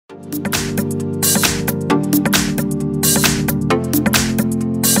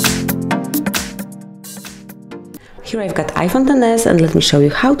Here I've got iPhone XS and let me show you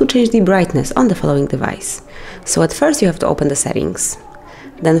how to change the brightness on the following device. So at first you have to open the settings,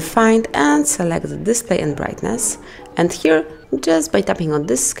 then find and select the display and brightness, and here just by tapping on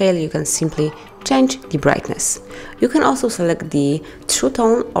this scale you can simply change the brightness. You can also select the true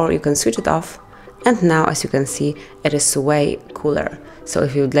tone or you can switch it off, and now as you can see it is way cooler. So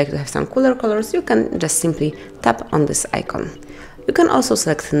if you would like to have some cooler colors you can just simply tap on this icon. You can also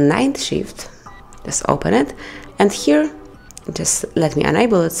select night shift, just open it, and here just let me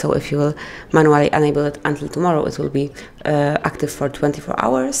enable it, so if you will manually enable it until tomorrow it will be active for 24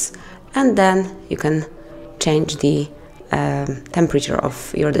 hours, and then you can change the temperature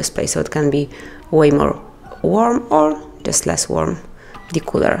of your display, so it can be way more warm or just less warm, the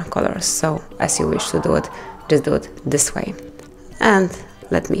cooler colors. So as you wish to do it, just do it this way. And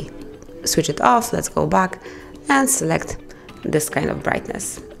let me switch it off, let's go back and select this kind of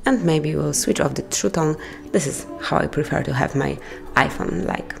brightness, and maybe we'll switch off the true tone. This is how I prefer to have my iPhone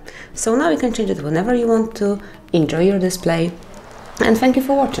like. So now you can change it whenever you want to. Enjoy your display, and thank you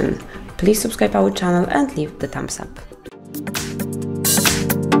for watching. Please subscribe our channel and leave the thumbs up.